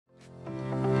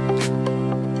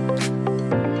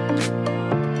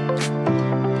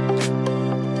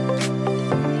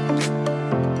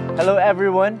Hello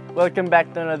everyone, welcome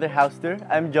back to another house tour.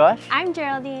 I'm Josh. I'm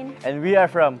Geraldine. And we are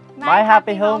from My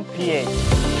Happy Home, PH.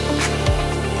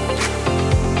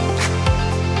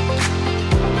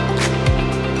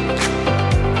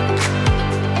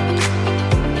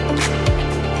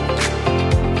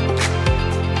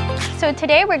 So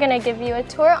today we're going to give you a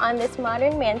tour on this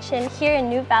modern mansion here in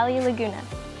Nuvali Laguna.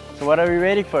 So what are we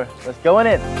waiting for? Let's go on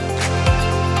in.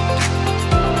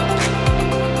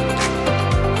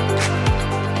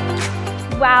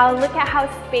 Wow, look at how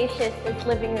spacious this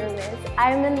living room is.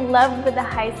 I'm in love with the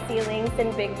high ceilings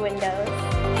and big windows.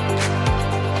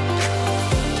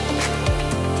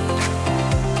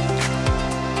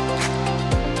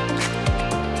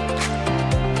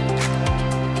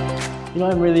 You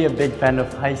know, I'm really a big fan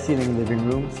of high-ceiling living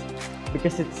rooms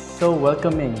because it's so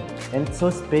welcoming and it's so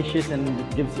spacious and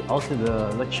it gives you also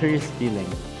the luxurious feeling.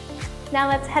 Now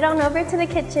let's head on over to the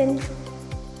kitchen.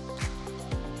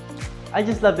 I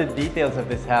just love the details of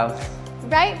this house.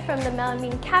 Right from the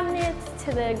melamine cabinets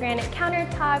to the granite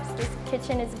countertops, this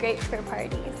kitchen is great for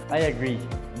parties. I agree.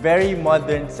 Very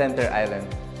modern center island.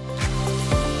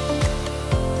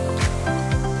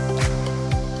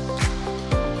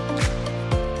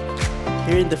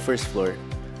 Here in the first floor,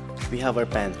 we have our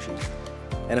pantry.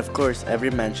 And of course, every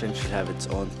mansion should have its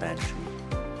own pantry.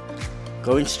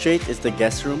 Going straight is the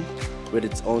guest room with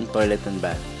its own toilet and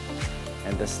bath.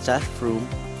 And the staff room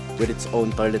with its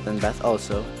own toilet and bath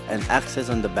also, and access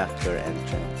on the back door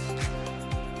entrance.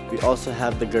 We also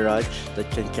have the garage that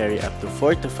can carry up to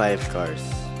 4 to 5 cars.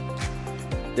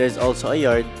 There's also a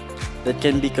yard that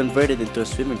can be converted into a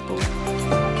swimming pool.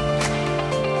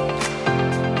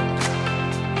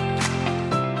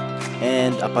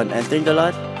 And upon entering the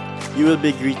lot, you will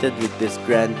be greeted with this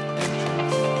grand entrance.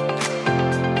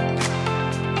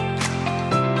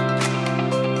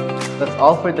 That's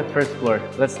all for the first floor.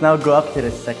 Let's now go up to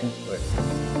the second floor.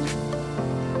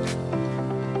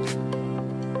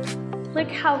 Look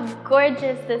how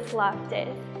gorgeous this loft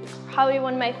is. It's probably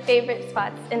one of my favorite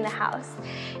spots in the house.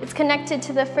 It's connected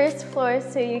to the first floor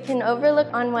so you can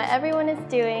overlook on what everyone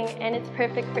is doing, and it's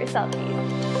perfect for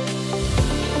selfies.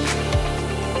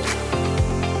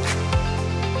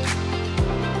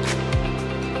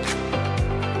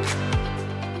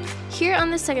 Here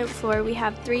on the second floor, we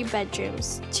have 3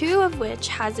 bedrooms, 2 of which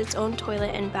has its own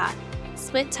toilet and bath,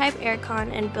 split-type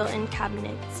aircon and built-in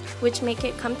cabinets, which make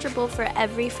it comfortable for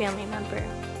every family member.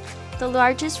 The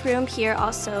largest room here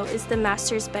also is the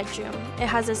master's bedroom. It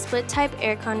has a split-type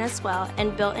aircon as well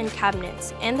and built-in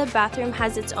cabinets, and the bathroom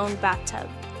has its own bathtub.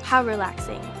 How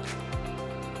relaxing.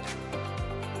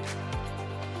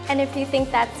 And if you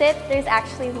think that's it, there's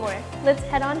actually more. Let's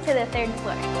head on to the third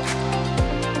floor.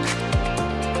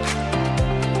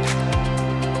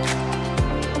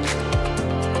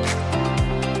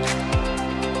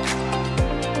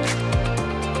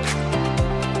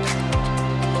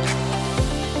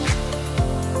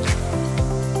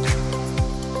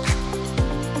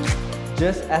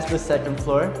 Just as the second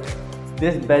floor,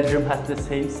 this bedroom has the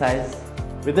same size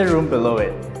with the room below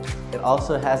it. It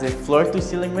also has a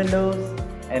floor-to-ceiling windows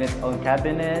and its own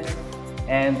cabinet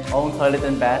and own toilet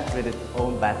and bath with its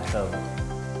own bathtub.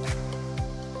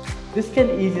 This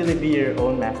can easily be your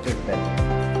own master's bedroom.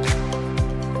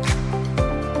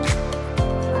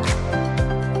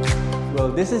 Well,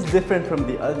 this is different from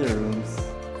the other rooms.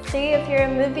 See, if you're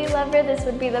a movie lover, this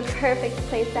would be the perfect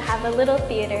place to have a little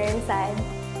theater inside.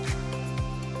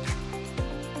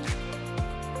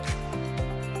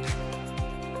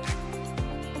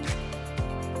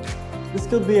 This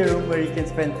could be a room where you can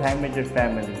spend time with your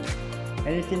family.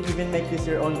 And you can even make this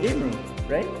your own game room,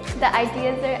 right? The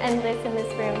ideas are endless in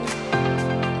this room.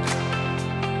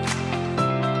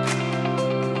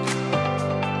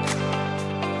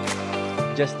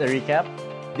 Just a recap,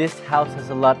 this house has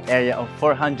a lot area of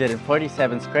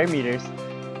 447 square meters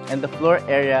and the floor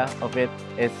area of it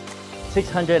is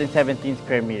 617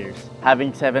 square meters,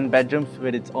 having 7 bedrooms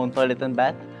with its own toilet and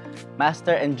bath,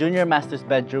 master and junior master's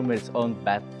bedroom with its own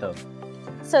bathtub.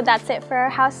 So that's it for our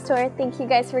house tour. Thank you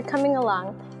guys for coming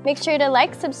along. Make sure to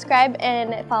like, subscribe,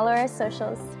 and follow our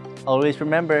socials. Always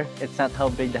remember, it's not how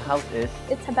big the house is.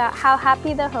 It's about how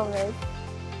happy the home is.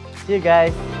 See you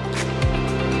guys!